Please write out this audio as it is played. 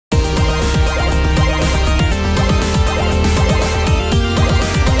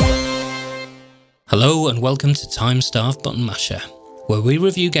Hello and welcome to Time Starved Button Masher, where we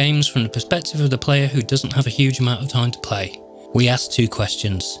review games from the perspective of the player who doesn't have a huge amount of time to play. We ask two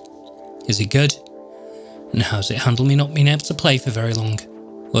questions. Is it good? And how does it handle me not being able to play for very long?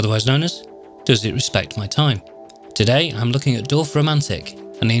 Otherwise known as, does it respect my time? Today I'm looking at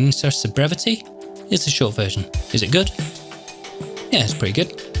Dorfromantik, and in the interest of brevity, here's the short version. Is it good? Yeah, it's pretty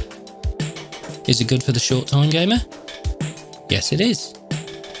good. Is it good for the short time gamer? Yes it is.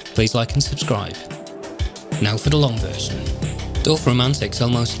 Please like and subscribe. Now for the long version. Dorfromantik's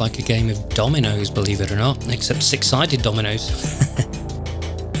almost like a game of dominoes, believe it or not, except six-sided dominoes.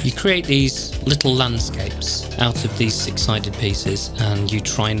 You create these little landscapes out of these six-sided pieces and you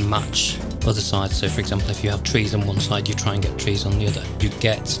try and match other sides. So for example, if you have trees on one side, you try and get trees on the other. You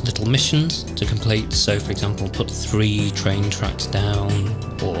get little missions to complete. So for example, put 3 train tracks down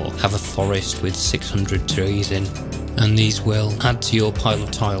or have a forest with 600 trees in. And these will add to your pile of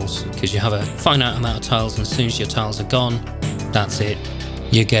tiles because you have a finite amount of tiles, and as soon as your tiles are gone, that's it.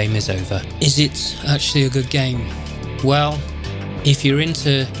 Your game is over. Is it actually a good game? Well, if you're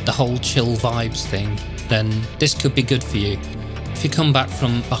into the whole chill vibes thing, then this could be good for you. If you come back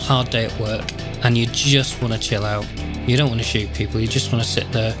from a hard day at work and you just want to chill out, you don't want to shoot people, you just want to sit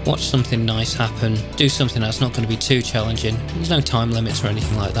there, watch something nice happen, do something that's not going to be too challenging, there's no time limits or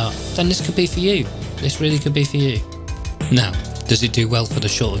anything like that, then this could be for you. This really could be for you. Now, does it do well for the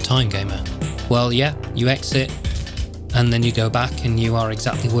shorter time gamer? Well, yeah, you exit and then you go back and you are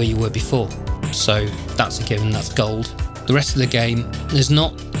exactly where you were before. So that's a given, that's gold. The rest of the game, there's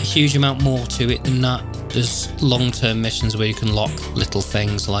not a huge amount more to it than that. There's long-term missions where you can lock little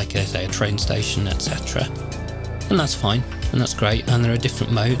things like say a train station, etc. And that's fine, and that's great, and there are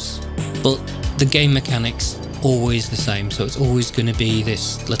different modes. But the game mechanics always the same, so it's always going to be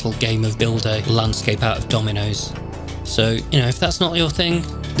this little game of build a landscape out of dominoes. So, if that's not your thing,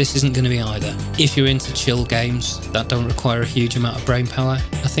 this isn't going to be either. If you're into chill games that don't require a huge amount of brain power,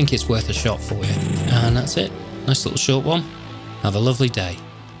 I think it's worth a shot for you. And that's it. Nice little short one. Have a lovely day.